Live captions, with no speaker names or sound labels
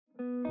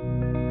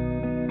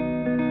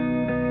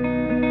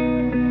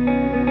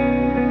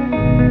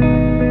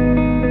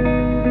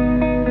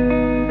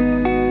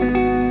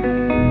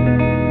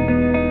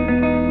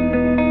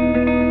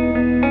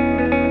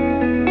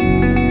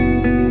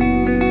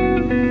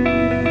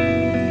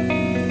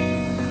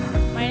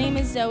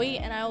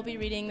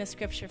the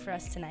scripture for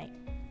us tonight.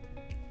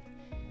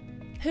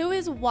 Who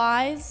is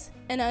wise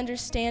and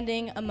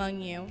understanding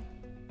among you?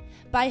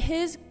 By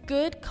his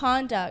good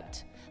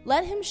conduct,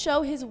 let him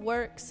show his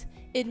works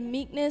in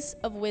meekness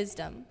of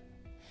wisdom.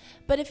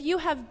 But if you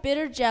have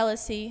bitter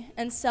jealousy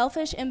and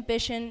selfish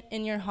ambition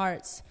in your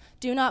hearts,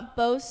 do not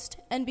boast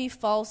and be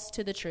false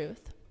to the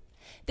truth.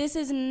 This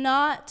is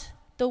not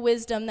the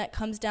wisdom that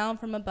comes down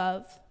from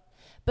above,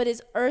 but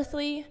is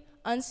earthly,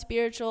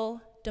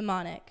 unspiritual,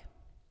 demonic.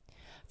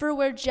 For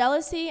where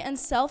jealousy and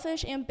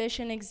selfish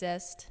ambition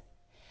exist,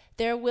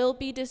 there will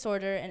be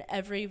disorder in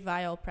every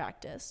vile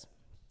practice.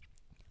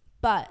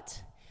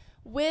 But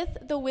with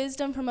the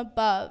wisdom from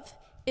above,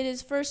 it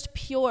is first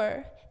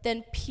pure,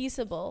 then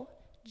peaceable,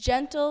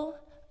 gentle,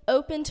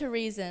 open to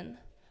reason,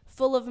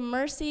 full of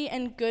mercy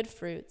and good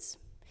fruits,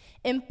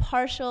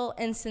 impartial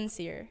and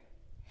sincere.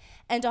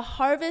 And a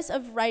harvest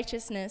of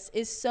righteousness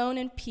is sown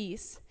in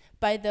peace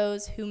by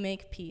those who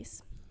make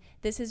peace.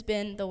 This has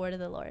been the word of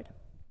the Lord.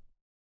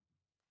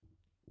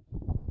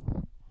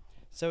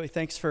 Zoe,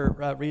 thanks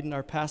for reading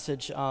our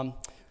passage.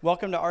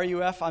 Welcome to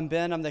RUF. I'm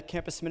Ben. I'm the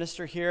campus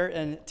minister here.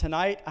 And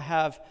tonight I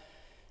have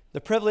the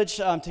privilege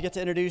to get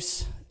to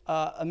introduce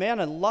a man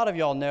a lot of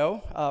y'all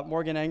know,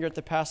 Morgan Engert,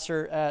 the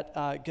pastor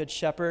at Good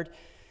Shepherd.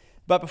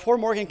 But before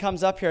Morgan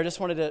comes up here, I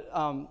just wanted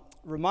to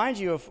remind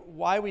you of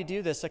why we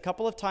do this. A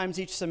couple of times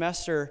each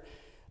semester,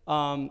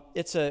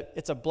 it's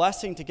a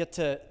blessing to get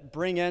to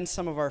bring in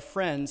some of our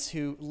friends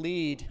who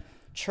lead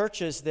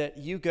churches that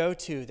you go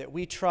to, that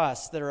we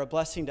trust, that are a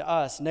blessing to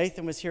us.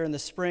 Nathan was here in the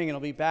spring and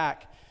will be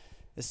back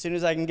as soon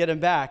as I can get him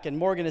back. And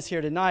Morgan is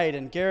here tonight,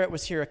 and Garrett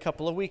was here a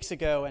couple of weeks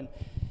ago. And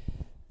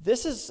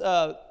this is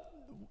the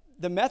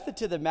method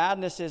to the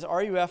madness is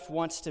RUF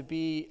wants to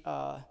be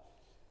a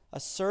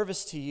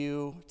service to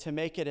you to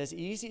make it as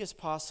easy as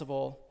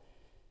possible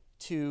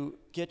to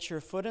get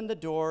your foot in the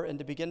door and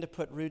to begin to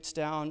put roots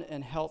down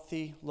in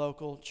healthy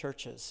local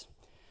churches.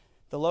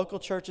 The local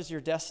church is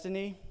your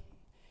destiny.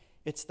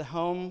 It's the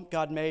home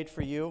God made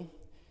for you,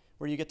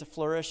 where you get to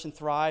flourish and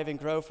thrive and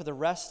grow for the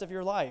rest of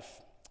your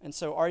life. And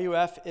so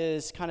RUF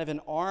is kind of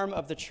an arm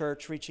of the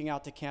church reaching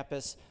out to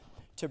campus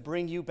to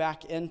bring you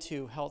back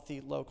into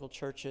healthy local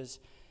churches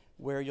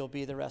where you'll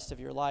be the rest of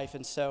your life.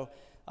 And so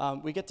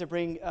we get to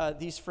bring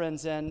these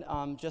friends in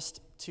just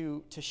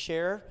to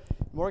share.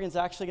 Morgan's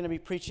actually going to be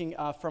preaching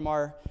from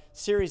our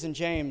series in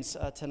James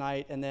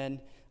tonight, and then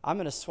I'm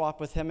going to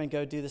swap with him and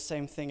go do the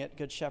same thing at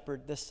Good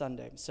Shepherd this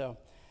Sunday. So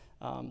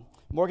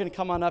Morgan,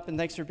 come on up, and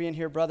thanks for being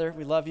here, brother.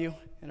 We love you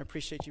and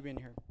appreciate you being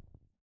here.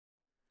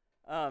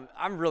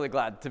 I'm really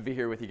glad to be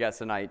here with you guys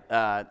tonight.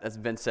 As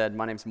Ben said,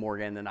 my name's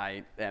Morgan, and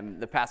I am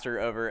the pastor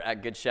over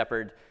at Good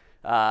Shepherd.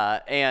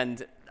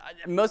 And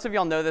most of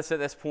y'all know this at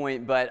this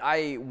point, but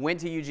I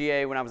went to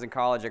UGA when I was in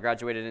college. I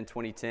graduated in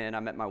 2010. I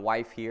met my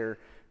wife here.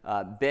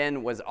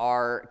 Ben was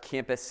our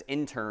campus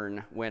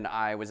intern when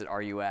I was at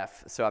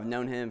RUF, so I've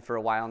known him for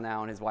a while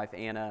now, and his wife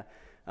Anna.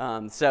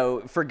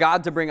 So for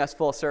God to bring us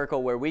full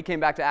circle, where we came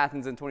back to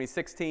Athens in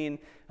 2016,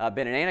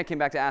 Ben and Anna came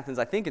back to Athens,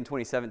 I think in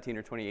 2017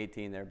 or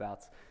 2018,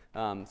 thereabouts.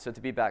 So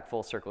to be back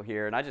full circle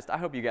here, and I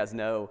hope you guys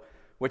know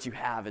what you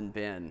have in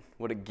Ben,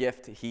 what a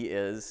gift he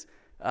is,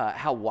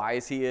 how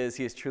wise he is.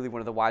 He is truly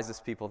one of the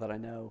wisest people that I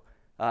know.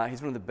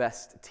 He's one of the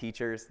best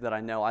teachers that I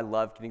know. I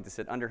love getting to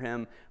sit under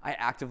him. I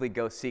actively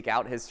go seek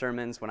out his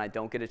sermons when I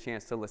don't get a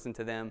chance to listen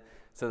to them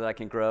so that I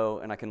can grow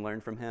and I can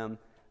learn from him.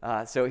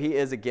 So he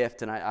is a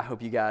gift, and I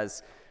hope you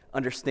guys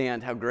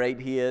understand how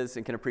great he is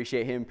and can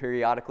appreciate him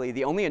periodically.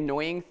 The only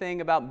annoying thing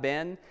about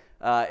Ben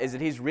is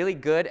that he's really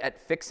good at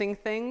fixing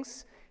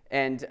things,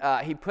 and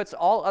he puts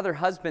all other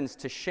husbands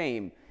to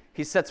shame.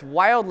 He sets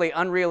wildly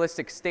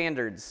unrealistic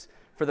standards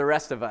for the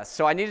rest of us.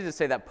 So I needed to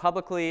say that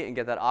publicly and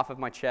get that off of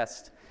my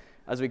chest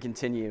as we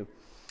continue.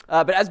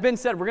 But as Ben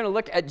said, we're going to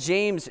look at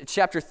James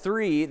chapter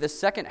 3, the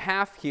second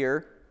half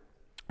here.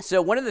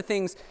 So one of the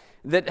things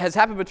that has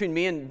happened between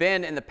me and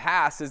Ben in the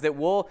past is that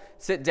we'll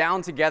sit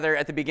down together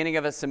at the beginning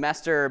of a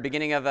semester or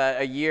beginning of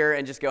a year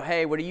and just go,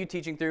 hey, what are you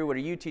teaching through? What are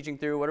you teaching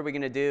through? What are we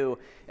going to do?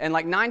 And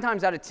like 9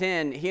 times out of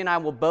 10, he and I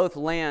will both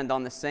land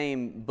on the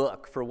same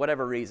book for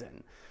whatever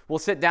reason. We'll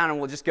sit down and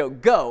we'll just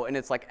go, and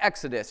it's like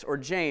Exodus or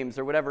James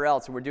or whatever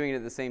else, and we're doing it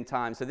at the same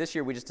time. So this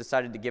year we just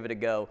decided to give it a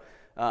go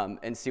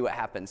and see what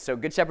happens. So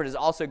Good Shepherd is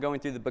also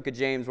going through the book of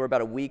James. We're about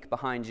a week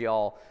behind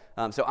y'all.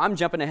 So I'm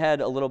jumping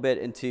ahead a little bit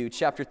into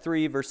chapter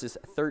 3, verses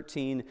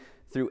 13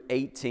 through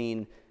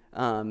 18,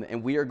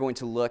 and we are going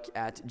to look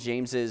at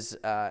James's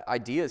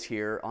ideas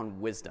here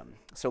on wisdom.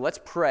 So let's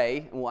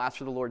pray, and we'll ask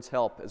for the Lord's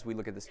help as we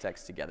look at this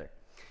text together.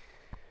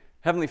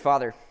 Heavenly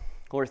Father,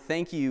 Lord,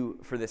 thank you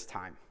for this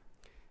time.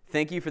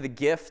 Thank you for the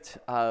gift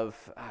of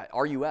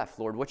RUF,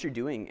 Lord, what you're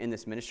doing in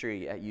this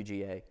ministry at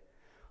UGA.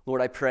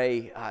 Lord, I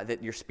pray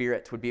that your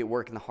Spirit would be at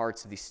work in the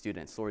hearts of these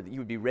students. Lord, that you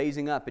would be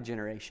raising up a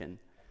generation.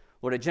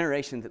 Lord, a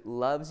generation that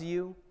loves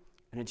you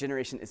and a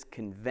generation is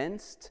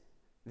convinced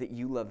that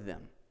you love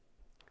them.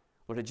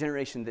 Lord, a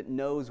generation that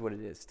knows what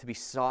it is to be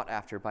sought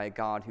after by a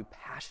God who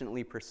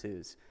passionately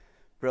pursues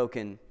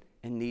broken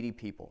and needy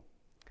people.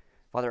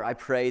 Father, I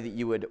pray that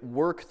you would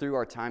work through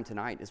our time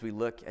tonight as we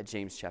look at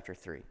James chapter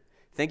 3.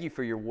 Thank you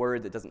for your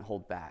word that doesn't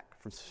hold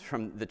back,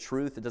 from the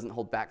truth that doesn't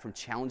hold back, from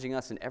challenging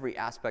us in every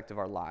aspect of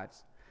our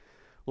lives.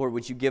 Lord,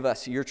 would you give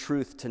us your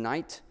truth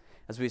tonight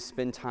as we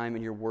spend time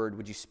in your word?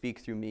 Would you speak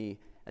through me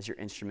as your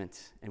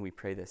instrument? And we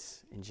pray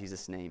this in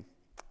Jesus' name.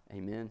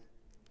 Amen.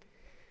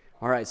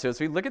 All right, so as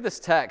we look at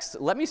this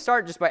text, let me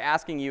start just by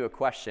asking you a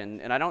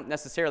question, and I don't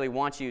necessarily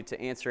want you to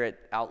answer it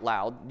out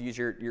loud. Use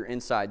your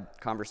inside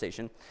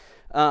conversation.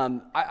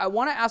 I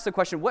want to ask the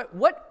question,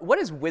 what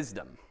is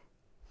wisdom?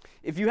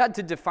 If you had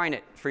to define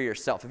it for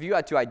yourself, if you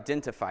had to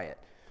identify it,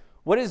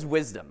 what is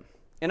wisdom?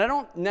 And I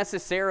don't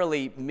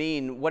necessarily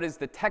mean what is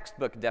the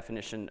textbook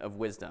definition of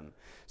wisdom.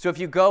 So if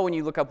you go and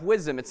you look up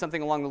wisdom, it's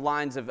something along the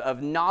lines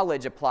of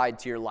knowledge applied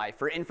to your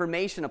life or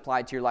information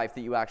applied to your life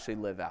that you actually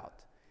live out.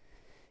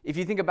 If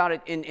you think about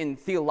it in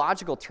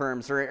theological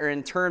terms or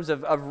in terms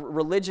of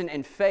religion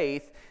and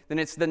faith, then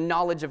it's the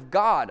knowledge of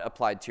God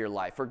applied to your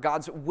life or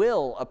God's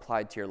will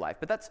applied to your life.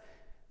 But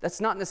that's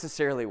not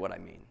necessarily what I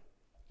mean.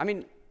 I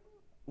mean,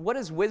 what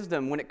is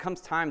wisdom when it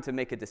comes time to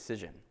make a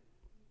decision?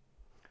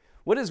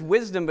 What is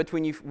wisdom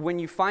when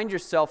you find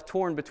yourself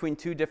torn between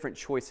two different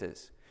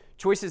choices?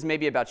 Choices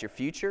maybe about your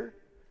future,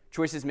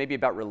 choices maybe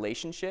about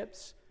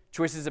relationships,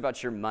 choices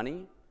about your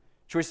money,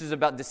 choices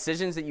about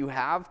decisions that you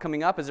have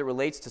coming up as it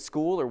relates to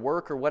school or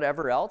work or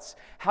whatever else.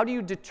 How do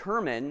you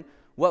determine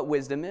what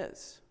wisdom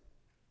is?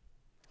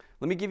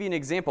 Let me give you an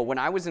example. When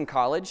I was in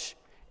college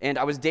and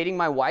I was dating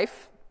my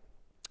wife,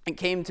 it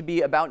came to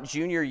be about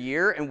junior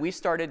year, and we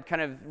started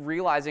kind of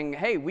realizing,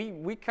 hey,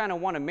 we kind of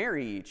want to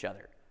marry each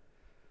other.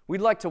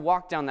 We'd like to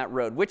walk down that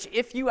road, which,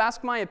 if you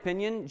ask my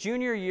opinion,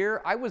 junior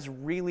year, I was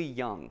really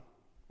young,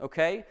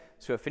 okay?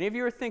 So if any of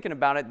you are thinking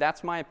about it,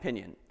 that's my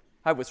opinion.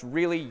 I was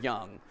really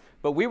young,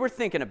 but we were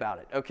thinking about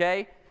it,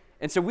 okay?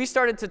 And so we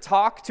started to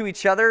talk to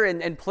each other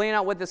and plan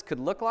out what this could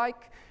look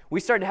like. We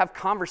started to have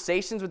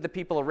conversations with the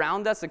people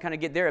around us and kind of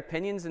get their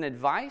opinions and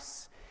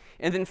advice.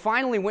 And then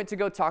finally went to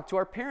go talk to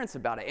our parents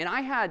about it. And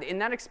I had, in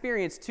that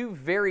experience, two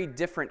very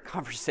different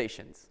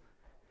conversations.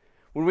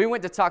 When we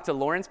went to talk to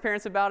Lauren's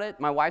parents about it,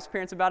 my wife's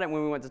parents about it, and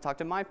when we went to talk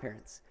to my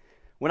parents.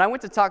 When I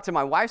went to talk to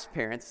my wife's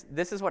parents,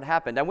 this is what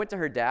happened. I went to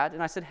her dad,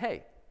 and I said,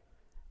 hey,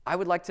 I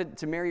would like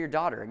to marry your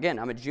daughter. Again,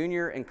 I'm a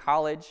junior in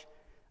college.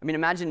 I mean,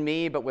 imagine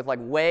me, but with like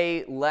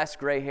way less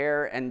gray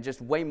hair and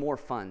just way more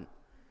fun.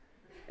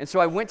 And so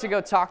I went to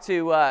go talk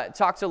to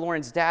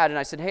Lauren's dad, and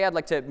I said, hey, I'd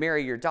like to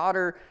marry your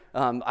daughter.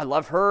 I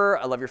love her.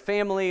 I love your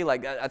family.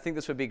 Like, I think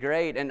this would be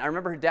great. And I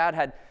remember her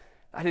dad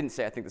I didn't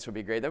say I think this would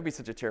be great. That would be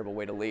such a terrible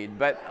way to lead.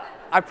 But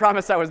I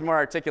promise I was more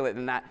articulate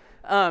than that.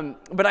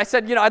 But I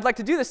said, I'd like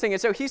to do this thing.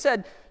 And so he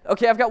said,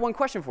 okay, I've got one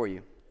question for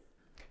you.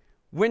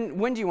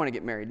 When do you want to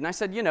get married? And I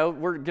said,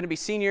 we're going to be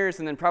seniors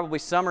and then probably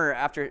summer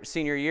after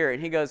senior year.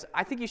 And he goes,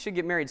 I think you should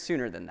get married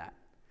sooner than that.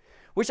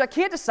 Which I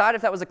can't decide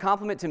if that was a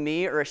compliment to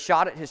me or a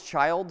shot at his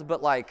child,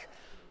 but like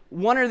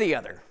one or the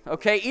other,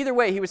 okay? Either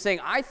way, he was saying,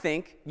 I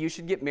think you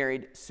should get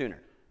married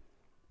sooner,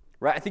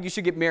 right? I think you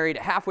should get married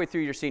halfway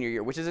through your senior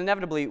year, which is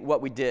inevitably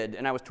what we did,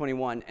 and I was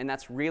 21, and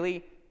that's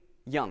really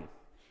young.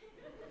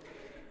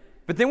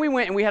 But then we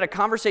went and we had a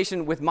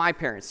conversation with my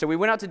parents. So we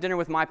went out to dinner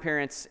with my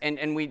parents,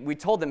 and we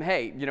told them,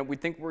 hey, we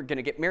think we're going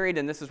to get married,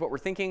 and this is what we're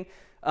thinking.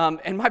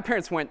 And my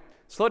parents went,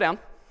 slow down.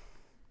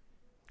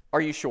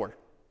 Are you sure?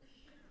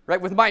 Right,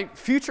 with my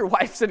future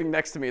wife sitting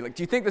next to me, like,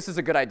 do you think this is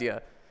a good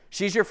idea?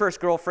 She's your first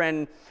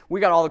girlfriend.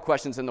 We got all the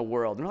questions in the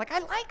world. And we're like, I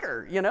like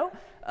her,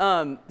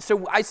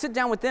 So I sit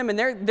down with them, and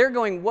they're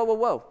going,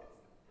 whoa.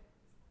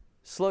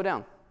 Slow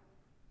down.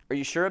 Are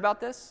you sure about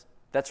this?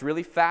 That's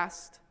really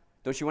fast.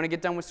 Don't you want to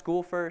get done with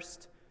school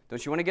first?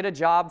 Don't you want to get a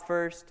job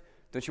first?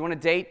 Don't you want to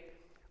date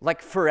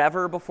like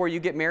forever before you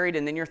get married,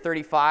 and then you're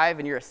 35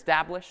 and you're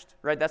established,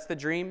 right? That's the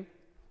dream.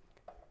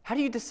 How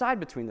do you decide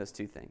between those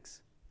two things?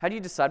 How do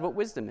you decide what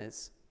wisdom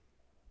is?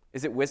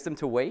 Is it wisdom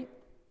to wait?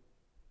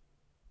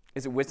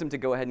 Is it wisdom to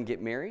go ahead and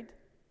get married?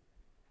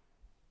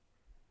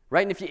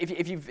 Right? And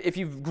if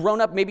you've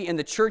grown up maybe in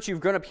the church,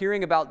 you've grown up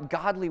hearing about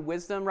godly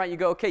wisdom, right? You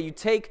go, okay, you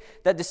take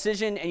that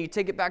decision and you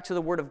take it back to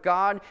the Word of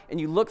God and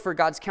you look for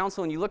God's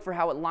counsel and you look for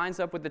how it lines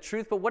up with the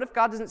truth. But what if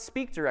God doesn't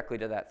speak directly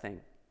to that thing?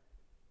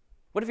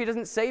 What if He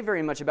doesn't say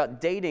very much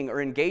about dating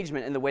or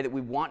engagement in the way that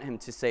we want Him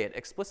to say it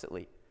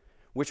explicitly?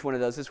 Which one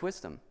of those is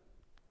wisdom?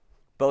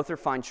 Both are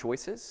fine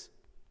choices.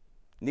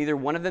 Neither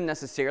one of them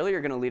necessarily are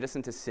going to lead us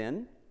into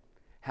sin.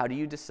 How do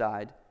you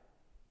decide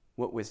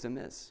what wisdom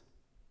is?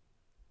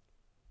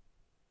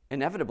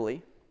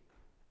 Inevitably,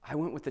 I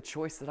went with the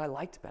choice that I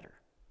liked better.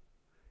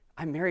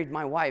 I married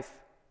my wife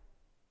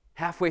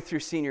halfway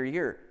through senior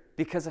year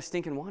because I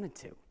stinking wanted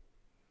to.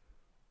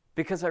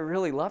 Because I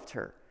really loved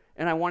her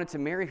and I wanted to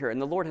marry her.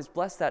 And the Lord has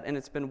blessed that and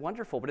it's been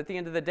wonderful. But at the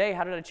end of the day,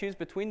 how did I choose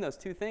between those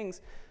two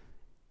things?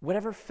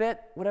 Whatever fit,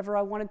 whatever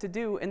I wanted to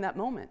do in that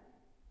moment.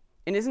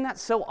 And isn't that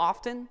so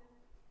often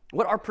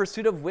what our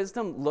pursuit of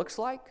wisdom looks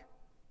like?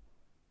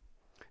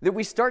 that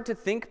we start to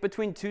think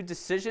between two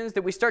decisions,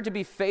 that we start to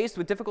be faced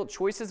with difficult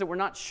choices that we're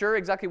not sure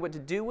exactly what to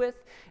do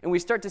with, and we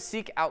start to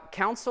seek out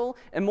counsel,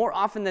 and more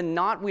often than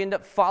not, we end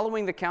up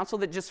following the counsel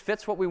that just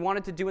fits what we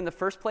wanted to do in the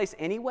first place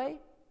anyway?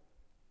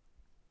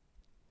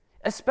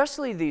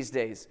 Especially these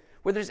days,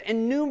 where there's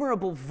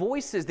innumerable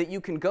voices that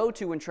you can go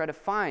to and try to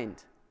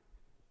find.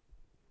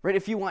 Right?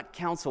 If you want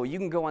counsel, you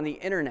can go on the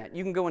internet,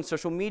 you can go on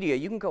social media,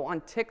 you can go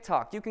on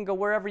TikTok, you can go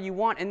wherever you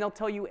want, and they'll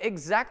tell you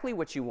exactly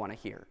what you want to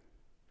hear.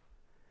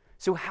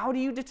 So how do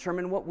you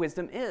determine what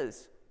wisdom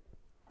is?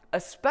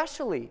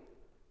 Especially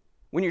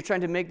when you're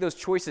trying to make those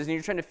choices and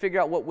you're trying to figure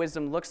out what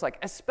wisdom looks like,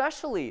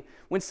 especially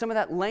when some of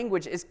that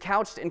language is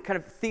couched in kind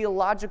of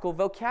theological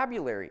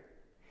vocabulary.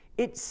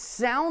 It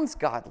sounds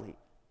godly.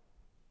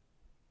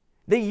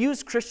 They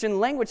use Christian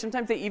language.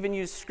 Sometimes they even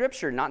use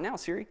Scripture. Not now,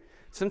 Siri.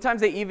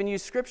 Sometimes they even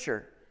use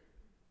Scripture.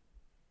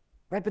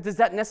 Right? But does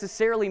that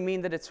necessarily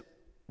mean that it's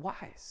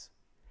wise?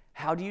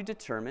 How do you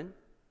determine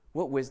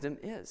what wisdom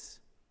is?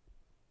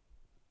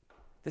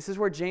 This is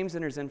where James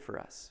enters in for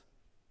us.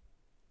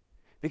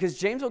 Because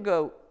James will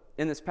go,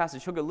 in this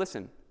passage, he'll go,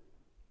 listen,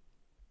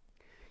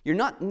 you're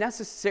not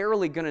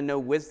necessarily going to know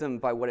wisdom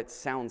by what it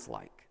sounds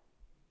like.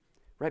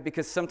 Right?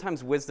 Because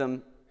sometimes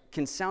wisdom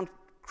can sound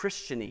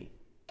Christian-y,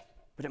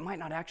 but it might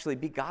not actually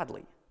be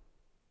godly.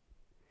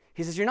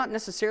 He says, you're not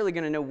necessarily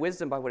going to know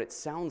wisdom by what it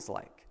sounds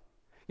like.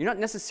 You're not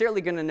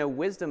necessarily going to know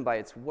wisdom by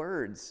its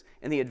words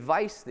and the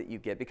advice that you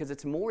get, because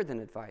it's more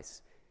than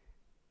advice.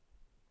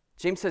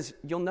 James says,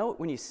 you'll know it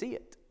when you see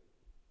it.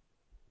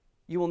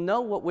 You will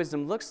know what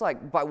wisdom looks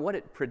like by what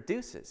it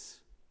produces.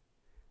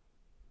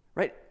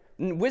 Right?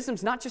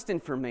 Wisdom's not just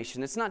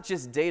information. It's not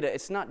just data.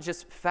 It's not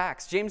just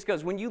facts. James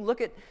goes, when you look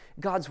at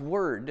God's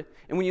word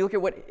and when you look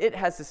at what it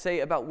has to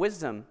say about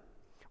wisdom,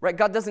 right?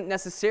 God doesn't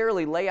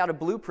necessarily lay out a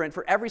blueprint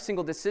for every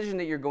single decision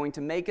that you're going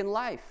to make in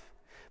life.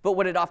 But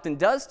what it often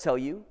does tell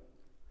you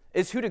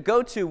is who to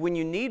go to when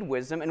you need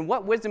wisdom and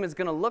what wisdom is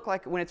going to look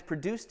like when it's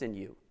produced in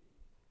you.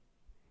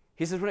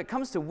 He says when it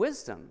comes to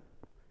wisdom,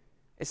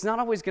 it's not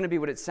always going to be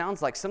what it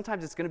sounds like.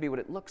 Sometimes it's going to be what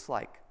it looks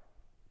like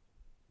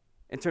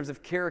in terms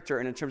of character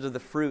and in terms of the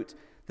fruit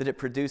that it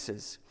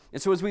produces.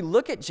 And so as we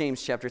look at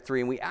James chapter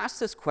 3 and we ask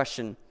this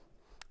question,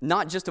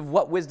 not just of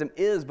what wisdom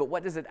is, but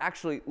what does it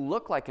actually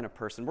look like in a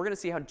person, we're going to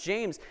see how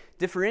James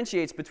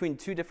differentiates between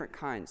two different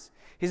kinds.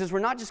 He says we're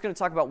not just going to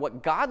talk about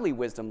what godly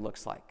wisdom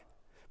looks like,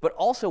 but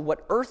also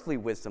what earthly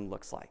wisdom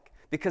looks like,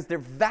 because they're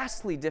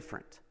vastly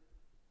different.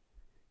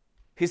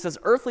 He says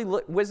earthly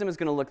wisdom is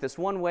going to look this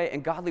one way,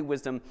 and godly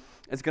wisdom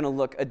is going to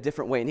look a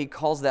different way, and he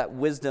calls that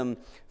wisdom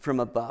from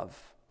above.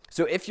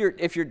 So if you're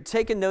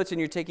taking notes and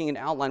you're taking an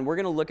outline, we're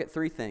going to look at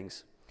three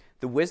things: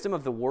 the wisdom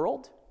of the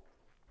world,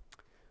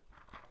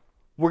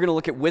 we're going to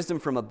look at wisdom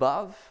from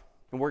above,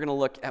 and we're going to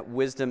look at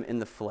wisdom in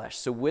the flesh.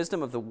 So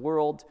wisdom of the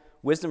world,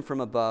 wisdom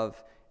from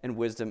above, and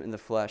wisdom in the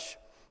flesh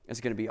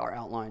is going to be our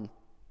outline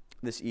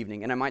this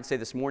evening. And I might say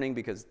this morning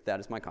because that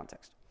is my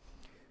context.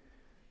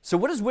 So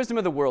what does wisdom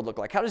of the world look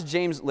like? How does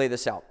James lay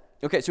this out?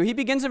 Okay, so he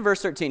begins in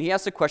verse 13. He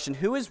asks the question,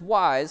 who is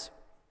wise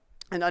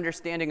and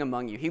understanding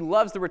among you? He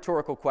loves the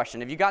rhetorical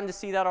question. Have you gotten to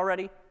see that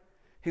already?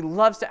 He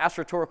loves to ask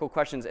rhetorical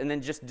questions and then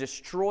just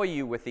destroy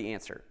you with the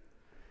answer.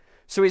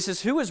 So he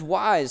says, who is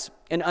wise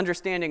and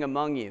understanding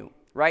among you?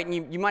 Right?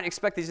 And you might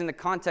expect these in the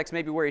context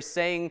maybe where he's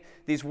saying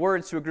these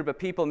words to a group of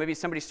people. Maybe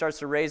somebody starts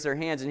to raise their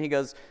hands and he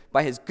goes,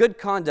 by his good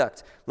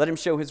conduct, let him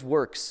show his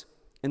works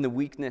in the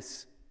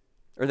weakness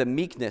or the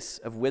meekness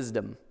of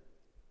wisdom.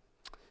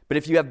 But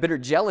if you have bitter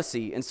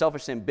jealousy and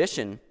selfish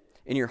ambition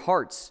in your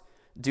hearts,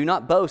 do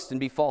not boast and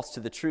be false to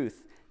the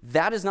truth.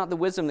 That is not the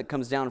wisdom that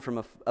comes down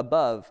from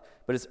above,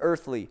 but is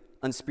earthly,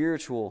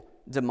 unspiritual,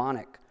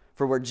 demonic.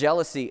 For where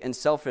jealousy and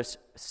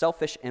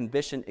selfish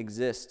ambition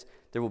exist,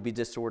 there will be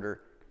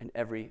disorder and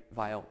every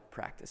vile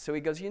practice. So he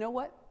goes, you know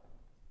what?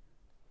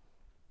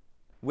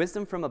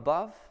 Wisdom from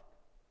above,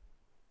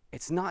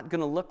 it's not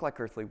going to look like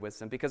earthly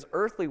wisdom, because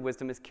earthly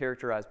wisdom is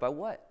characterized by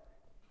what?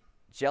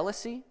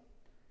 Jealousy,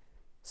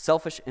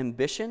 selfish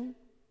ambition,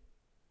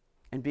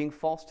 and being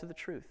false to the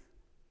truth.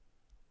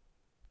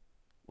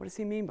 What does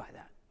he mean by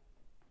that?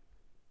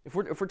 If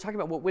we're talking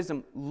about what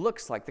wisdom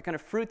looks like, the kind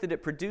of fruit that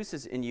it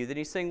produces in you, then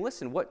he's saying,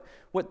 listen, what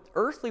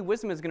earthly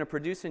wisdom is going to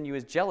produce in you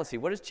is jealousy.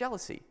 What is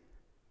jealousy?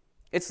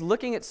 It's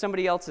looking at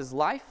somebody else's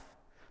life,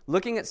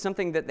 looking at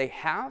something that they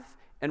have,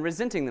 and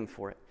resenting them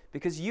for it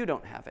because you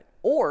don't have it.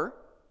 Or,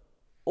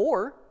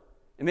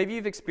 and maybe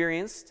you've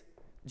experienced,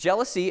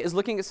 jealousy is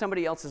looking at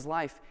somebody else's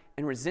life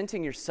and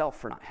resenting yourself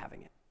for not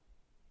having it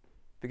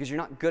because you're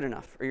not good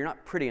enough, or you're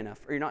not pretty enough,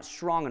 or you're not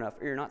strong enough,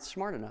 or you're not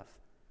smart enough.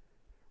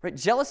 Right?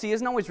 Jealousy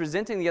isn't always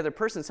resenting the other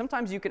person.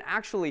 Sometimes you can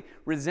actually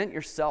resent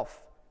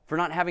yourself for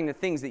not having the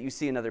things that you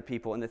see in other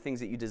people and the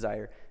things that you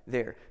desire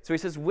there. So he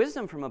says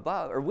wisdom from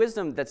above, or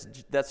wisdom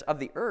that's of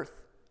the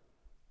earth,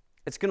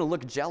 it's going to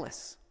look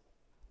jealous.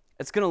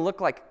 It's going to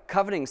look like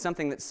coveting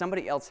something that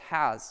somebody else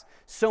has,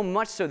 so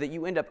much so that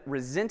you end up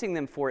resenting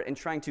them for it and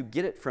trying to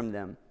get it from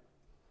them.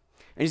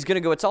 And he's going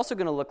to go, it's also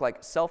going to look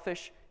like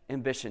selfish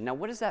ambition. Now,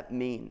 what does that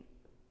mean?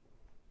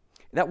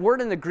 That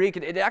word in the Greek,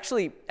 it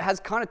actually has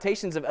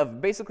connotations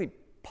of basically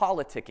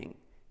politicking,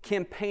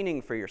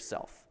 campaigning for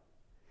yourself.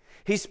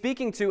 He's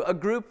speaking to a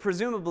group,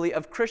 presumably,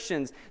 of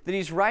Christians that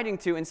he's writing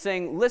to and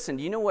saying, listen,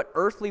 do you know what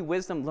earthly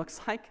wisdom looks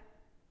like?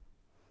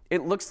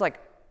 It looks like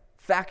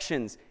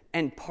factions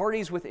and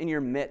parties within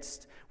your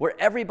midst, where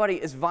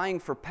everybody is vying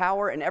for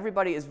power and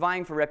everybody is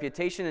vying for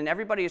reputation and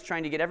everybody is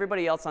trying to get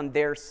everybody else on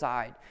their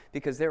side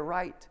because they're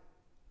right.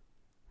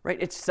 Right?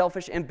 It's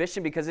selfish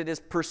ambition because it is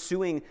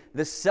pursuing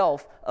the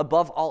self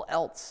above all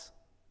else.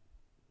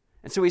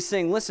 And so he's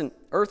saying, listen,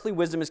 earthly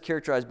wisdom is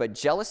characterized by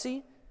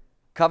jealousy,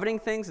 coveting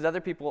things that other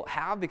people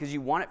have because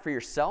you want it for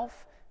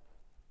yourself.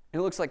 And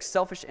it looks like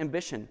selfish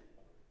ambition,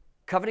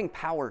 coveting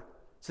power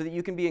so that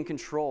you can be in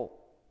control,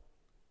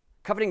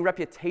 coveting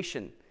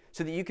reputation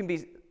so that you can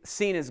be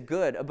seen as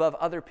good above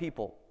other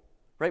people,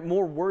 right?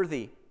 More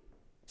worthy,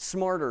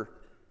 smarter,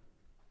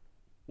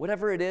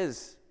 whatever it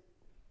is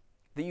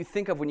that you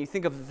think of when you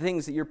think of the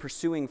things that you're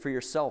pursuing for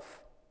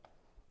yourself,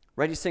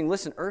 right? He's saying,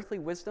 listen, earthly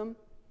wisdom,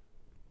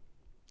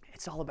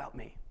 it's all about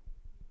me.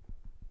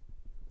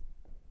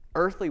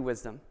 Earthly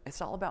wisdom,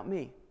 it's all about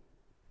me.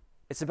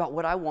 It's about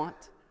what I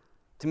want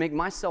to make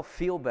myself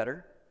feel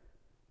better,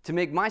 to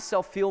make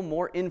myself feel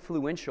more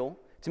influential,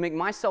 to make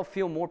myself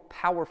feel more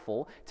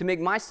powerful, to make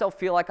myself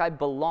feel like I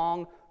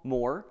belong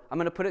more. I'm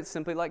going to put it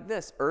simply like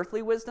this.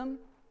 Earthly wisdom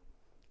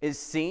is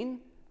seen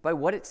by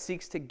what it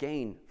seeks to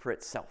gain for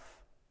itself.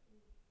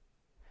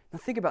 Now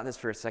think about this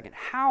for a second.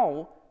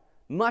 How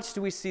much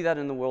do we see that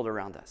in the world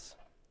around us?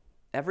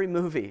 Every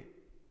movie,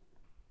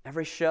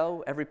 every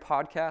show, every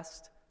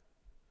podcast,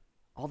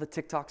 all the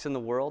TikToks in the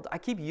world. I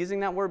keep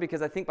using that word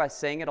because I think by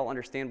saying it, I'll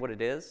understand what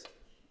it is.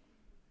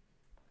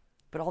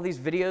 But all these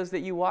videos that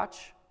you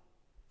watch,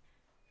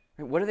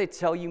 what do they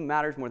tell you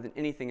matters more than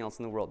anything else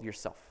in the world?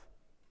 Yourself.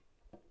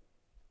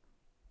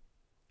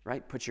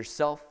 Right? Put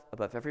yourself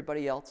above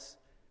everybody else.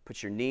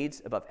 Put your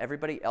needs above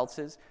everybody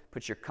else's.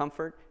 Put your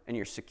comfort and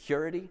your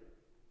security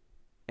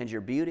and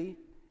your beauty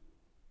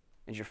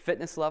and your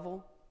fitness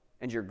level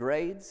and your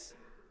grades.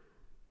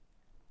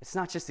 It's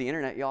not just the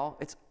internet, y'all.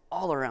 It's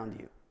all around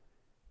you.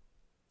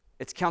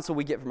 It's counsel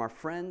we get from our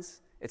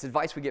friends. It's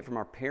advice we get from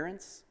our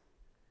parents.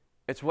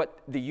 It's what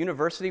the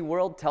university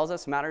world tells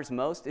us matters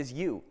most is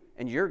you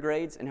and your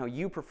grades and how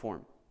you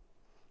perform.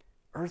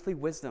 Earthly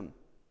wisdom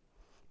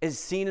is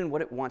seen in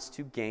what it wants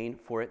to gain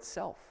for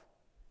itself.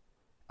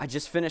 I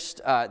just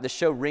finished the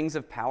show Rings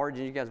of Power.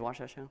 Did you guys watch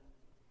that show?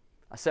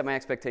 I set my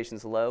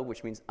expectations low,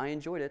 which means I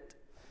enjoyed it.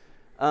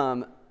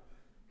 But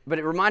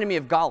it reminded me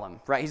of Gollum,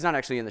 right? He's not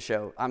actually in the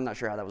show. I'm not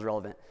sure how that was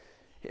relevant.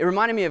 It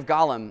reminded me of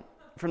Gollum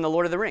from The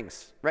Lord of the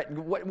Rings, right?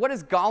 What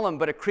is Gollum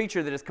but a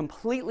creature that is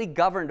completely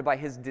governed by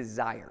his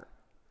desire,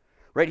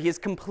 right? He is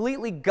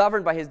completely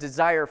governed by his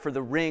desire for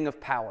the ring of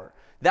power.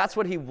 That's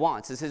what he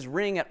wants, is his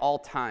ring at all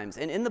times.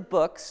 And in the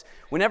books,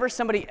 whenever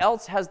somebody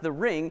else has the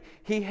ring,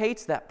 he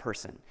hates that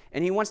person.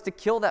 And he wants to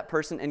kill that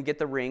person and get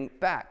the ring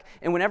back.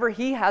 And whenever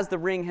he has the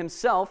ring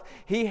himself,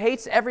 he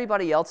hates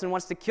everybody else and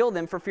wants to kill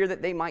them for fear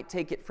that they might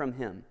take it from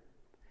him.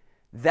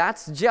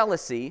 That's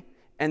jealousy,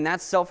 and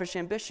that's selfish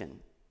ambition.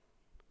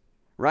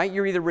 Right?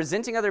 You're either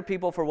resenting other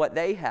people for what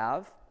they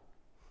have,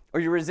 or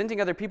you're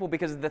resenting other people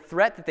because of the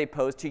threat that they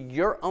pose to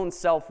your own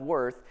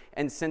self-worth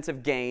and sense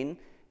of gain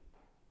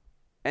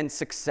and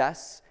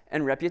success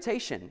and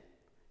reputation.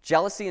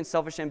 Jealousy and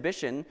selfish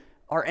ambition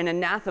are an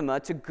anathema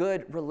to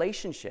good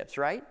relationships,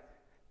 right?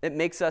 It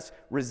makes us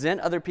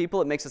resent other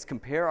people. It makes us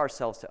compare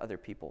ourselves to other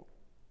people.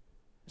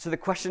 So the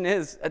question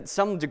is, at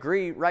some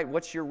degree, right,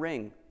 what's your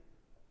ring?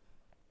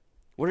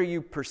 What are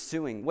you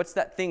pursuing? What's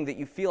that thing that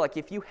you feel like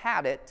if you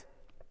had it,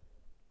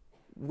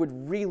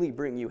 would really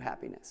bring you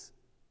happiness?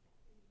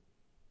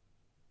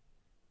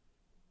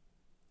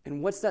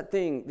 And what's that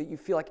thing that you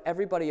feel like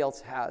everybody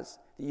else has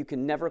that you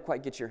can never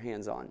quite get your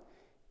hands on?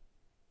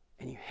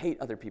 And you hate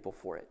other people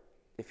for it,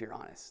 if you're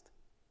honest.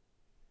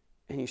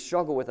 And you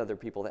struggle with other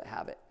people that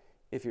have it,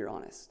 if you're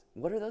honest.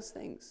 What are those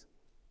things?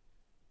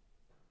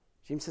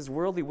 James says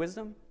worldly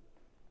wisdom,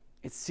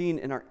 it's seen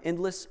in our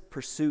endless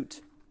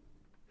pursuit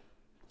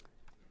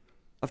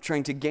of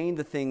trying to gain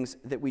the things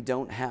that we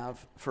don't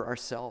have for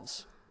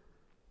ourselves.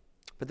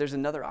 But there's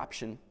another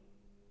option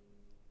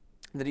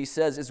that he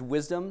says is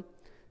wisdom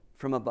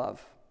from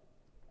above.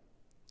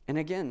 And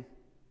again,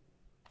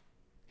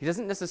 he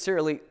doesn't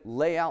necessarily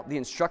lay out the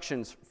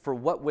instructions for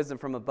what wisdom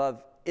from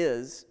above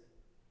is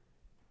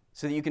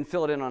so that you can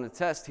fill it in on a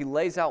test. He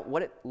lays out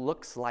what it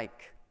looks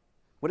like,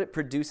 what it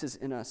produces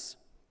in us.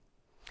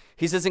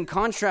 He says, in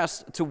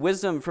contrast to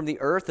wisdom from the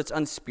earth, it's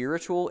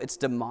unspiritual, it's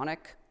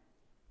demonic.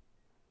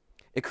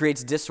 It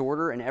creates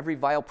disorder and every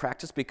vile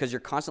practice because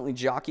you're constantly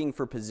jockeying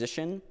for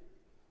position.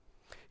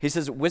 He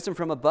says wisdom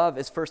from above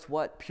is first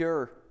what?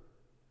 Pure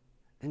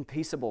and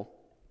peaceable,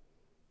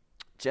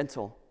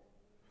 gentle,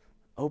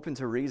 open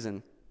to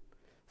reason,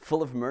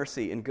 full of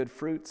mercy and good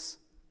fruits,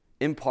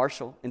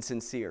 impartial and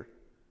sincere.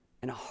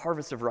 And a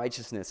harvest of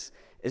righteousness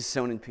is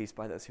sown in peace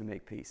by those who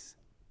make peace.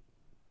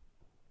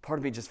 Part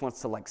of me just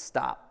wants to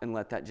stop and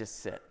let that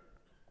just sit.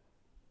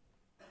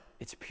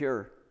 It's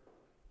pure,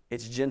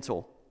 it's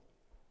gentle,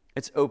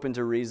 It's open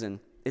to reason.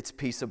 It's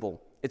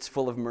peaceable. It's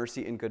full of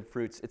mercy and good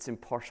fruits. It's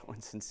impartial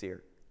and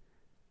sincere.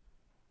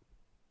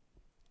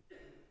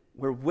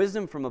 Where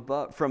wisdom from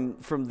above,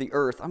 from the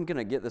earth, I'm going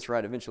to get this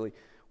right eventually,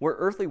 where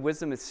earthly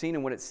wisdom is seen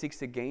in what it seeks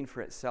to gain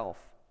for itself.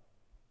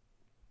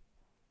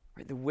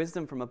 Right? The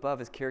wisdom from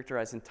above is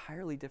characterized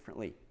entirely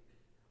differently.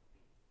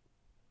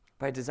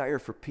 By a desire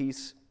for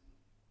peace,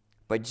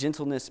 by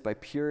gentleness, by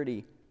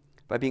purity,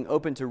 by being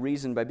open to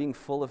reason, by being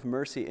full of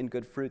mercy and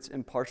good fruits,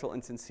 impartial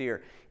and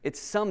sincere. It's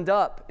summed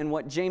up in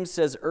what James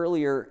says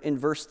earlier in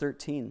verse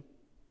 13.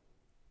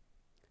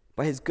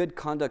 By his good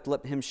conduct,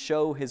 let him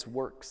show his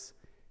works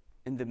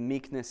in the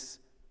meekness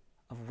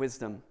of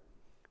wisdom.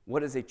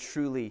 What does a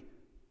truly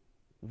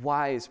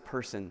wise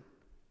person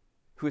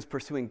who is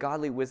pursuing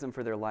godly wisdom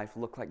for their life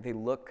look like? They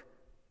look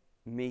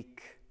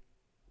meek.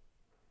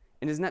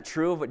 And isn't that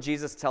true of what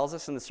Jesus tells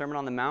us in the Sermon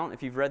on the Mount?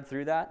 If you've read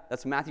through that,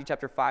 that's Matthew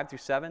chapter 5 through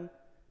 7.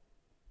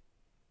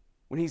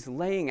 When he's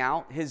laying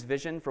out his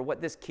vision for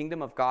what this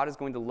kingdom of God is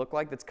going to look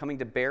like that's coming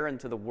to bear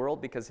into the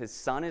world because his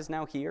Son is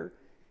now here,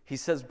 he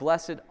says,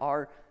 "Blessed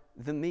are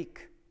the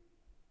meek.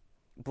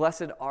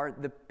 Blessed are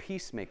the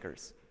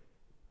peacemakers."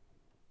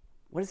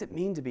 What does it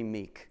mean to be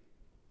meek?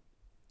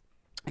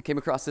 I came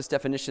across this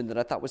definition that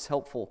I thought was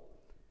helpful.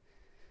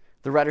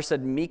 The writer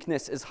said,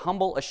 meekness is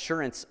humble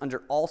assurance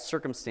under all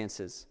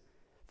circumstances,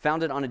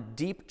 founded on a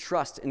deep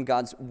trust in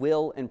God's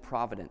will and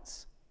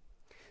providence.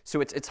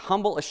 So it's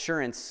humble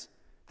assurance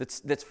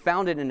that's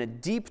founded in a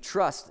deep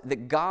trust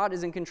that God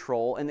is in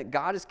control and that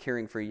God is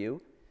caring for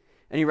you.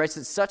 And he writes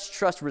that such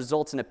trust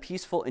results in a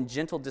peaceful and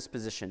gentle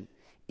disposition,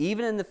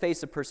 even in the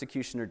face of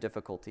persecution or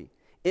difficulty.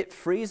 It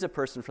frees a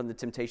person from the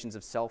temptations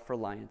of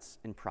self-reliance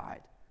and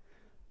pride.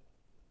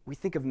 We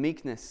think of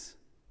meekness,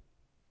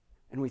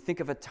 and we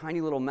think of a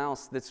tiny little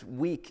mouse that's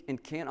weak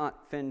and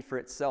cannot fend for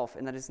itself,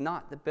 and that is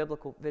not the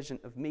biblical vision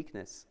of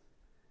meekness.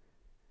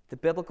 The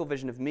biblical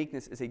vision of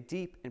meekness is a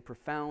deep and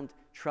profound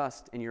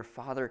trust in your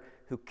Father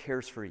who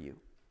cares for you,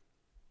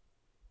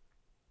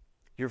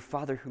 your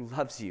Father who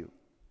loves you,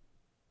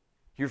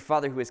 your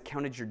Father who has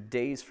counted your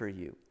days for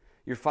you,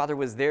 your Father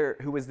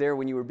who was there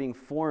when you were being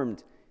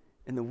formed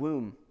in the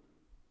womb,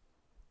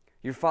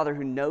 your Father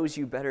who knows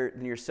you better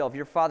than yourself,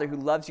 your Father who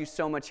loves you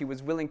so much he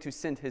was willing to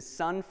send his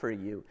Son for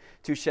you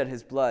to shed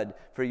his blood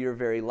for your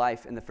very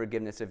life and the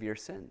forgiveness of your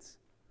sins.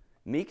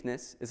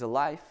 Meekness is a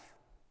life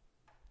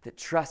that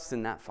trusts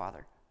in that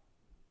Father.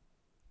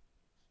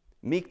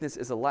 Meekness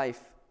is a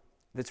life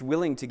that's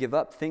willing to give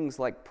up things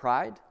like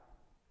pride,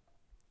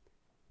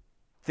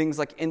 things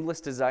like endless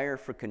desire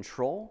for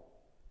control,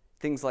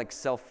 things like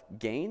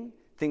self-gain,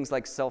 things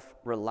like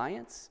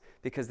self-reliance,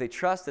 because they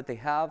trust that they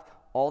have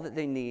all that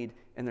they need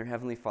in their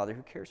Heavenly Father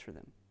who cares for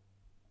them.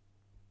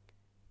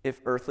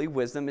 If earthly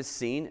wisdom is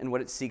seen in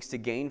what it seeks to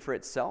gain for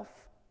itself,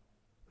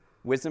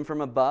 wisdom from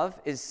above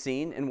is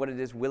seen in what it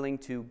is willing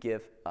to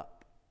give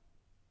up.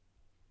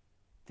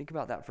 Think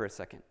about that for a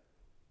second.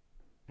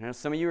 I know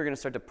some of you are going to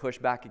start to push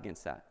back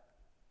against that.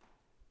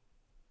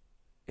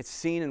 It's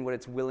seen in what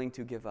it's willing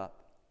to give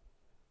up.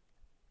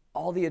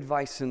 All the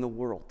advice in the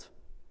world,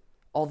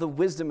 all the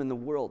wisdom in the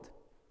world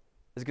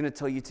is going to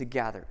tell you to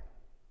gather.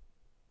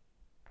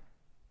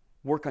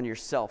 Work on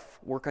yourself.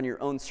 Work on your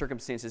own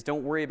circumstances.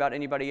 Don't worry about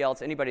anybody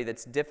else. Anybody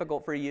that's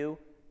difficult for you,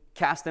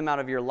 cast them out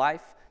of your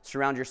life.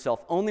 Surround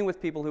yourself only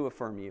with people who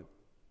affirm you.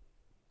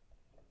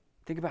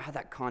 Think about how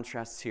that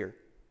contrasts here.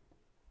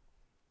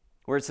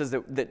 Where it says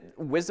that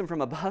wisdom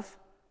from above,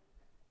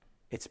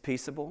 it's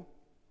peaceable,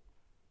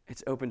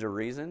 it's open to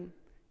reason,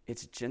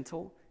 it's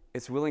gentle,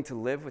 it's willing to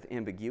live with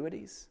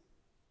ambiguities,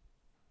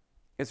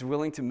 it's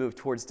willing to move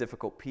towards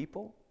difficult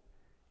people,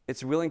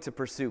 it's willing to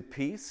pursue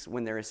peace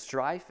when there is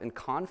strife and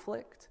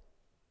conflict,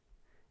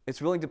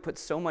 it's willing to put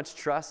so much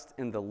trust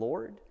in the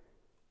Lord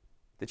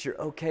that you're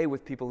okay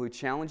with people who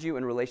challenge you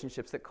in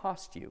relationships that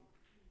cost you.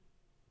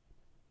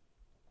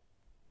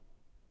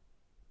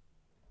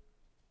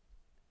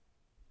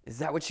 Is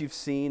that what you've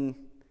seen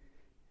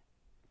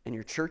in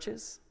your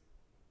churches?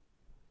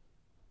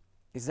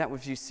 Is that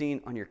what you've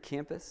seen on your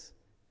campus?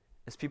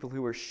 As people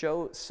who are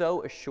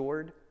so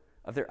assured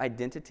of their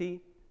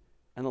identity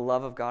and the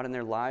love of God in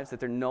their lives that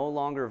they're no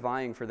longer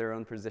vying for their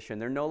own position.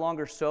 They're no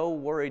longer so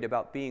worried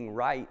about being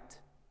right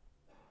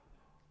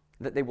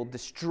that they will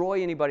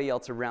destroy anybody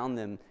else around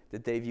them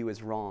that they view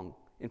as wrong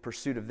in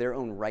pursuit of their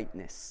own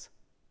rightness.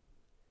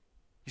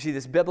 You see,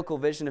 this biblical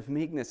vision of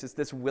meekness is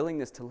this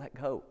willingness to let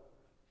go.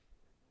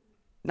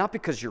 Not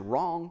because you're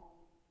wrong,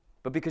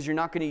 but because you're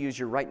not going to use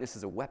your rightness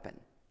as a weapon.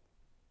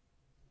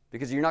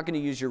 Because you're not going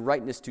to use your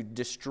rightness to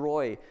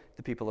destroy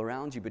the people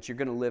around you, but you're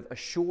going to live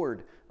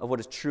assured of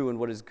what is true and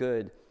what is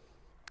good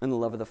in the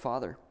love of the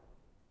Father.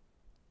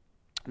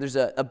 There's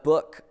a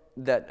book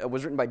that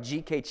was written by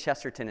G.K.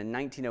 Chesterton in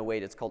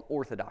 1908. It's called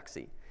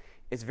Orthodoxy.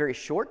 It's very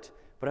short,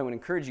 but I would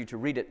encourage you to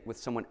read it with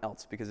someone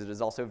else because it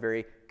is also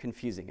very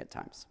confusing at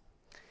times.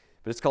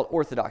 But it's called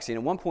Orthodoxy. And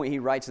at one point he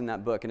writes in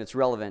that book, and it's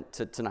relevant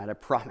to tonight, I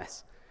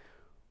promise.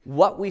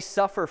 What we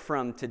suffer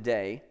from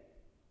today,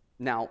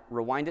 now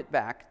rewind it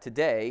back,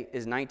 today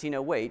is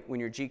 1908 when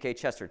you're G.K.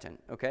 Chesterton,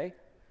 okay?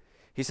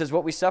 He says,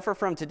 what we suffer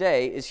from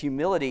today is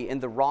humility in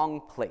the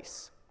wrong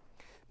place.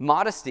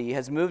 Modesty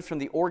has moved from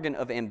the organ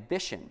of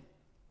ambition,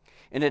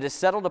 and it has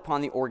settled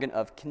upon the organ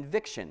of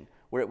conviction,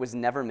 where it was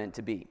never meant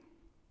to be.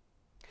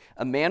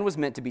 A man was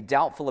meant to be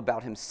doubtful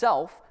about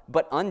himself,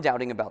 but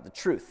undoubting about the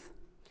truth.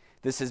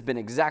 This has been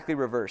exactly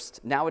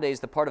reversed. Nowadays,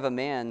 the part of a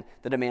man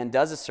that a man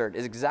does assert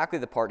is exactly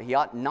the part he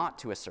ought not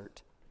to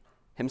assert,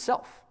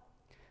 himself.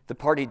 The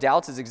part he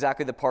doubts is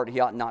exactly the part he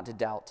ought not to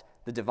doubt,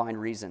 the divine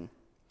reason.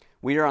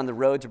 We are on the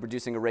road to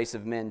producing a race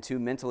of men too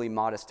mentally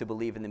modest to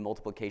believe in the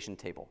multiplication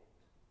table.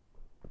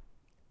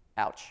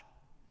 Ouch.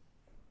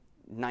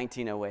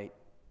 1908.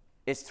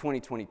 It's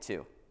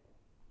 2022.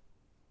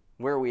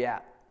 Where are we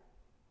at?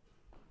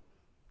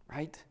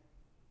 Right?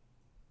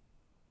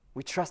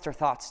 We trust our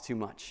thoughts too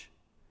much.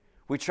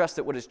 We trust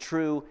that what is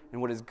true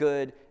and what is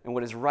good and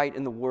what is right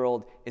in the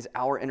world is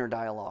our inner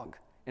dialogue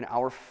and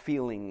our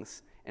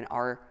feelings and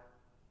our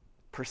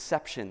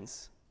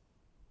perceptions.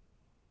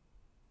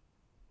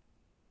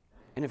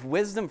 And if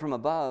wisdom from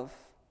above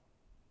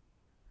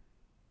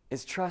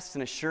is trust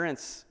and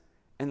assurance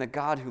in the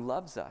God who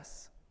loves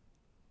us,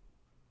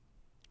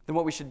 then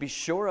what we should be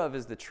sure of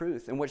is the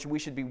truth, and what we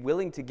should be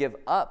willing to give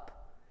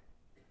up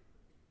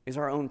is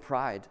our own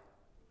pride,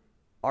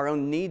 our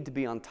own need to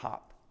be on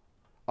top,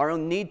 our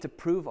own need to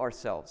prove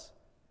ourselves,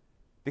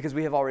 because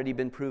we have already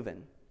been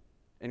proven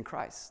in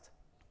Christ.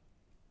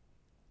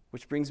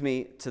 Which brings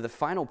me to the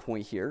final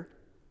point here.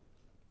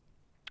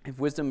 If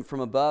wisdom from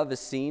above is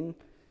seen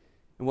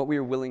in what we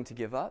are willing to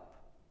give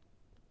up,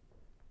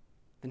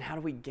 then how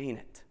do we gain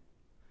it?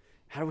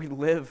 How do we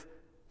live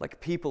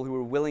like people who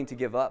are willing to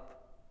give up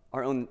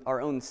our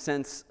own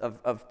sense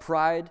of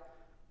pride,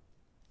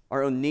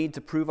 our own need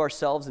to prove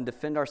ourselves and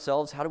defend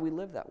ourselves? How do we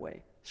live that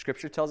way?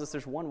 Scripture tells us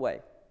there's one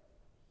way.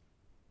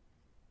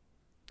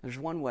 There's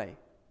one way,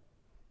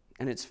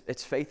 and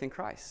it's faith in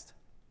Christ,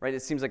 right?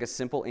 It seems like a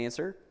simple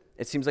answer.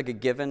 It seems like a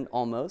given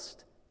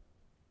almost.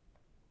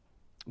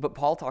 But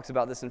Paul talks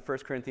about this in 1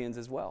 Corinthians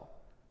as well.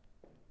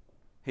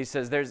 He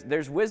says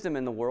there's wisdom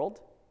in the world,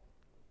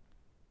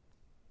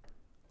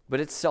 but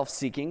it's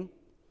self-seeking.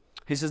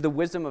 He says the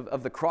wisdom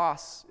of the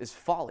cross is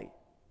folly.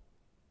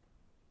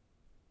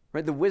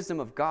 Right? The wisdom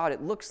of God,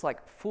 it looks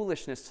like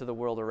foolishness to the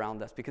world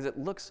around us because it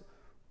looks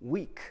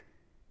weak.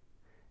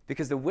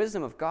 Because the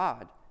wisdom of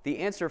God, the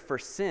answer for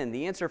sin,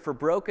 the answer for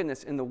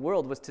brokenness in the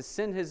world was to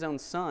send his own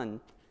son,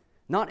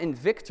 not in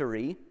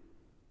victory,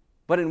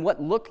 but in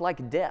what looked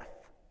like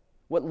death,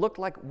 what looked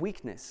like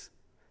weakness,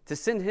 to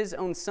send his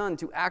own son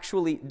to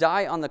actually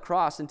die on the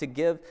cross and to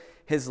give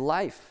his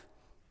life.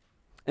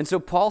 And so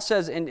Paul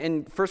says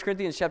in 1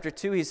 Corinthians chapter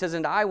 2, he says,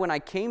 "And I, when I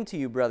came to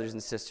you, brothers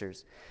and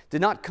sisters, did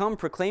not come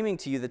proclaiming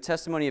to you the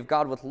testimony of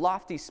God with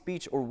lofty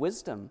speech or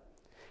wisdom.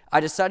 I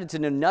decided to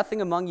know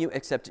nothing among you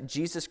except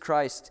Jesus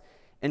Christ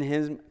and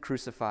him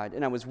crucified.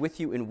 And I was with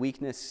you in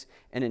weakness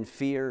and in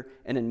fear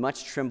and in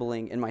much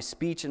trembling. And my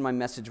speech and my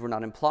message were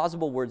not in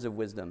plausible words of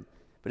wisdom,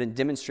 but in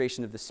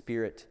demonstration of the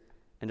Spirit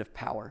and of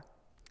power,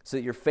 so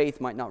that your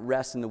faith might not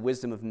rest in the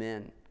wisdom of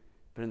men,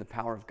 but in the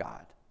power of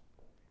God."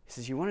 He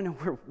says, you want to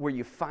know where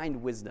you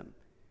find wisdom?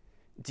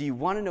 Do you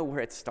want to know where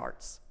it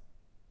starts?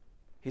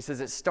 He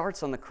says it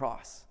starts on the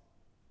cross.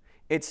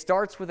 It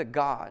starts with a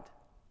God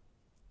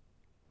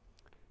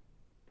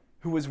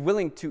who was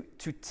willing to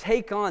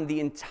take on the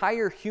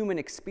entire human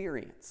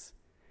experience,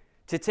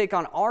 to take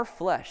on our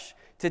flesh,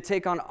 to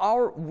take on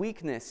our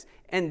weakness,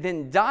 and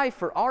then die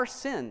for our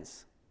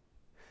sins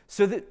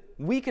so that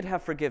we could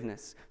have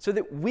forgiveness, so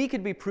that we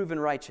could be proven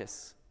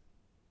righteous,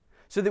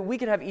 so that we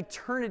could have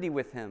eternity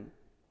with him,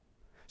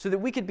 so that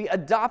we could be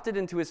adopted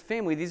into his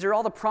family. These are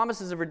all the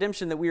promises of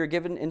redemption that we are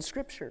given in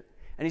Scripture.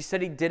 And he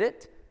said he did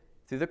it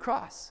through the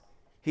cross.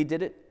 He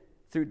did it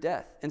through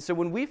death. And so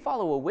when we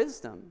follow a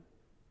wisdom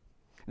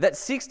that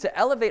seeks to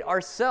elevate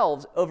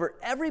ourselves over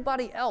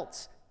everybody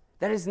else,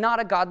 that is not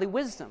a godly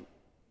wisdom.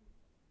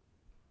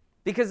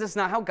 Because that's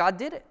not how God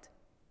did it.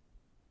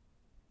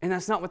 And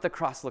that's not what the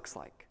cross looks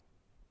like.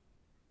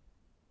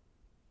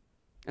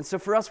 And so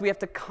for us, we have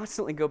to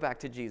constantly go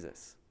back to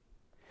Jesus.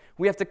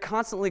 We have to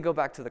constantly go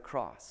back to the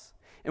cross.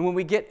 And when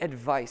we get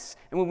advice,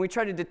 and when we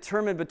try to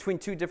determine between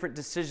two different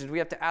decisions, we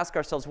have to ask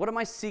ourselves, what am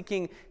I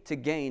seeking to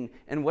gain,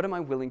 and what am I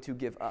willing to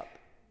give up?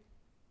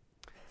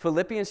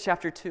 Philippians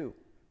chapter 2.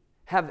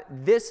 Have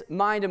this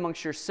mind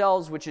amongst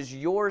yourselves, which is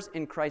yours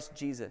in Christ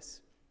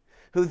Jesus,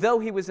 who though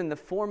he was in the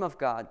form of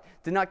God,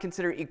 did not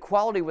consider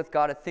equality with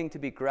God a thing to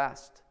be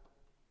grasped,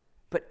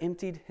 but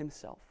emptied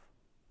himself,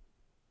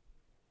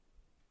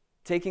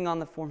 taking on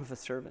the form of a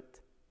servant.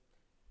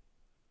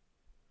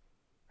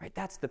 Right?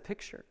 That's the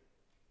picture.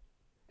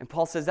 And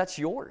Paul says that's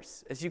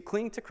yours as you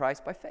cling to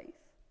Christ by faith.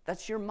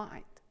 That's your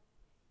mind.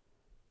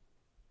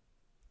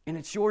 And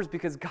it's yours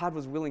because God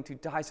was willing to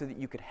die so that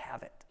you could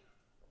have it.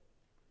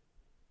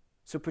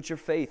 So put your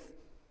faith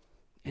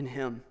in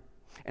him.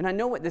 And I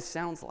know what this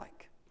sounds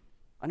like.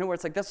 I know where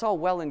it's like, that's all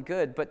well and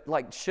good, but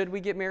like, should we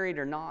get married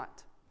or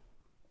not?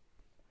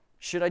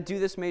 Should I do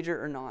this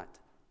major or not?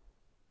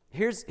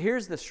 Here's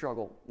the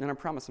struggle, and I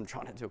promise I'm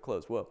trying to do a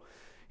close. Whoa.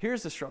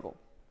 Here's the struggle.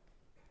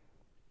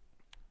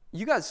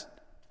 You guys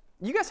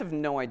have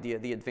no idea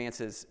the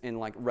advances in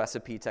like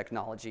recipe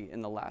technology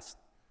in the last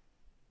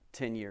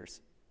 10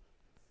 years.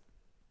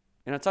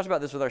 And I talked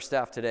about this with our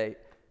staff today.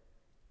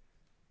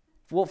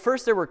 Well,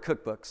 first there were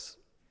cookbooks.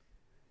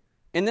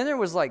 And then there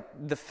was like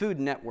the Food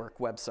Network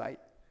website.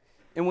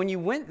 And when you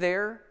went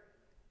there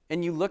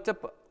and you looked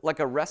up like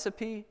a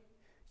recipe,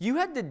 you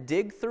had to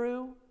dig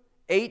through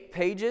 8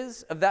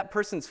 pages of that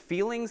person's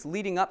feelings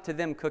leading up to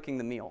them cooking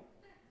the meal.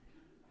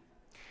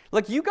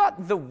 Like you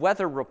got the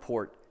weather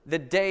report the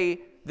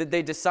day that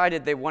they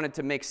decided they wanted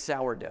to make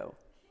sourdough.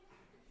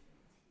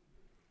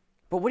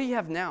 But what do you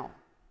have now?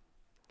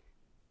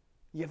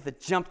 You have the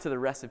jump to the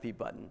recipe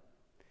button.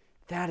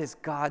 That is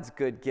God's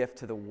good gift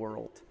to the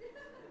world.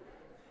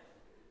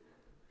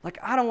 Like,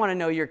 I don't want to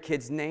know your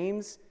kids'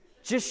 names.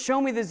 Just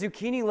show me the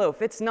zucchini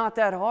loaf. It's not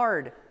that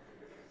hard.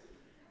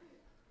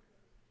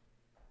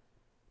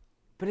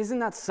 But isn't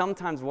that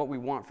sometimes what we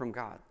want from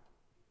God?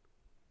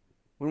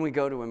 When we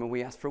go to him and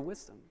we ask for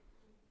wisdom.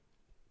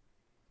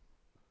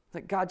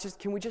 Like, God,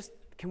 can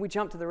we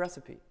jump to the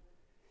recipe?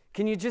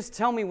 Can you just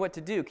tell me what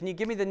to do? Can you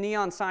give me the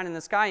neon sign in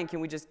the sky and can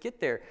we just get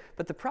there?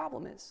 But the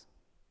problem is,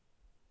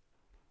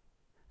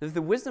 if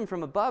the wisdom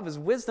from above is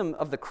wisdom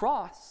of the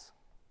cross,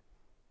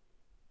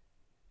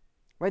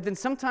 right, then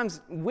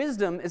sometimes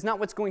wisdom is not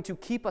what's going to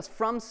keep us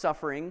from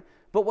suffering,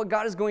 but what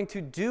God is going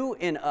to do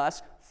in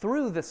us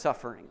through the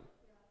suffering.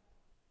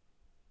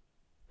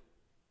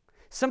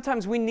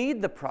 Sometimes we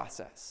need the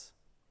process.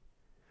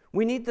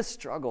 We need the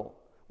struggle.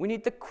 We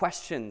need the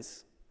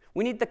questions.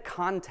 We need the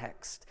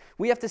context.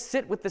 We have to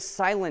sit with the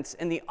silence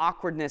and the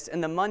awkwardness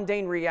and the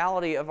mundane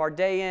reality of our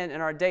day in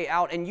and our day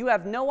out, and you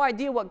have no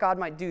idea what God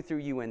might do through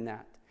you in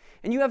that.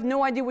 And you have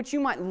no idea what you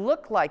might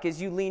look like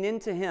as you lean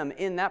into him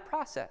in that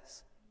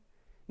process.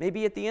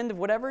 Maybe at the end of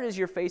whatever it is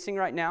you're facing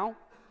right now,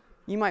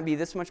 you might be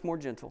this much more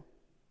gentle,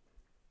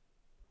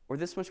 or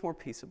this much more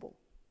peaceable,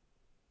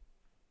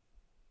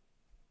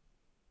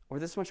 or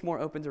this much more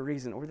open to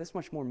reason, or this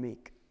much more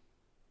meek.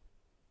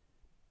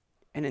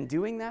 And in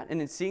doing that,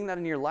 and in seeing that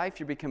in your life,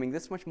 you're becoming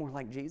this much more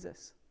like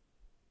Jesus,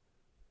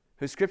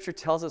 who Scripture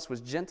tells us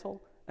was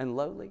gentle and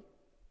lowly,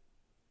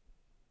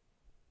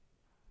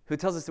 who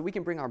tells us that we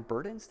can bring our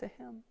burdens to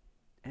him,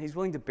 and he's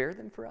willing to bear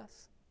them for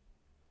us.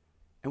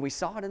 And we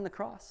saw it in the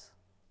cross.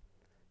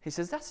 He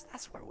says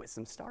that's where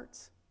wisdom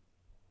starts.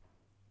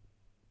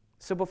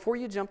 So before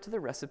you jump to the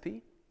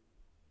recipe,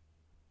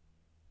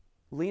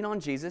 lean on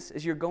Jesus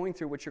as you're going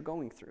through what you're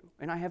going through.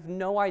 And I have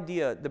no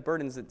idea the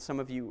burdens that some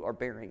of you are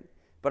bearing.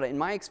 But in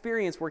my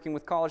experience working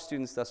with college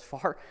students thus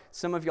far,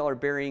 some of y'all are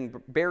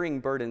bearing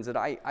burdens that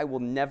I will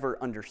never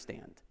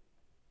understand.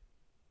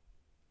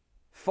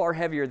 Far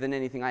heavier than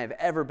anything I have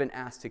ever been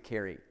asked to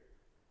carry.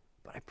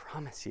 But I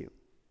promise you,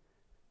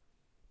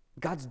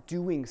 God's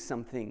doing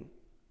something.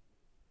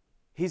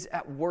 He's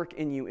at work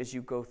in you as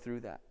you go through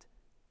that.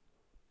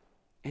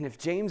 And if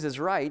James is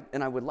right,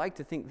 and I would like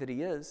to think that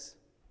he is,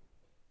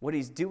 what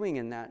he's doing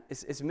in that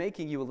is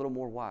making you a little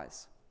more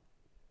wise.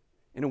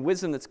 In a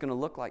wisdom that's going to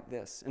look like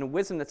this. In a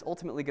wisdom that's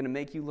ultimately going to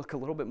make you look a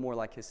little bit more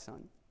like his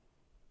son.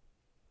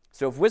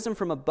 So if wisdom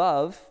from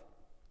above,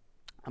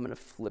 I'm going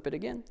to flip it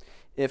again.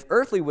 If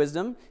earthly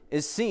wisdom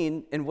is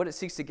seen in what it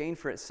seeks to gain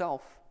for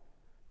itself,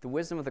 the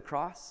wisdom of the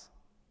cross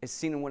is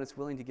seen in what it's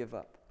willing to give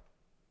up.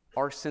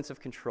 Our sense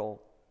of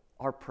control,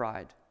 our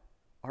pride,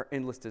 our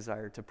endless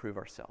desire to prove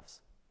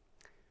ourselves.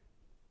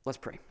 Let's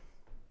pray.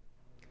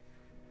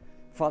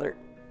 Father,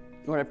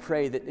 Lord, I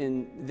pray that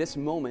in this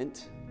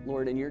moment,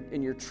 Lord, in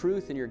your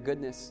truth and your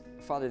goodness,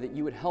 Father, that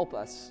you would help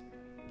us,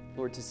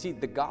 Lord, to see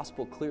the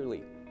gospel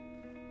clearly.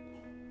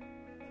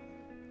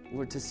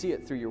 Lord, to see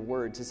it through your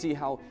word, to see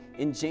how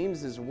in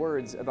James's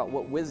words about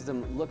what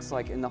wisdom looks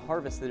like in the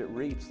harvest that it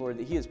reaps, Lord,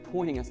 that he is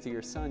pointing us to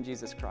your Son,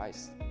 Jesus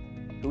Christ,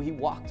 who he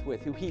walked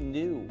with, who he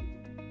knew,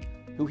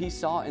 who he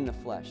saw in the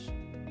flesh.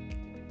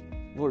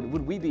 Lord,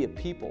 would we be a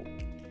people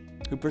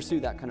who pursue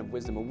that kind of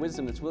wisdom, a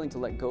wisdom that's willing to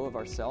let go of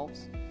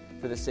ourselves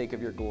for the sake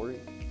of your glory,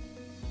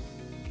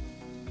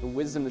 a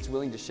wisdom that's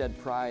willing to shed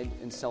pride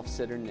and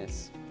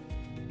self-centeredness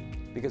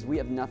because we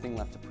have nothing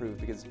left to prove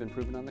because it's been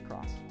proven on the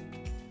cross.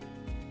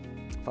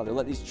 Father,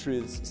 let these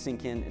truths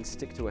sink in and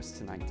stick to us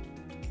tonight.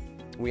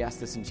 We ask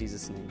this in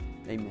Jesus' name.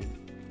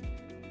 Amen.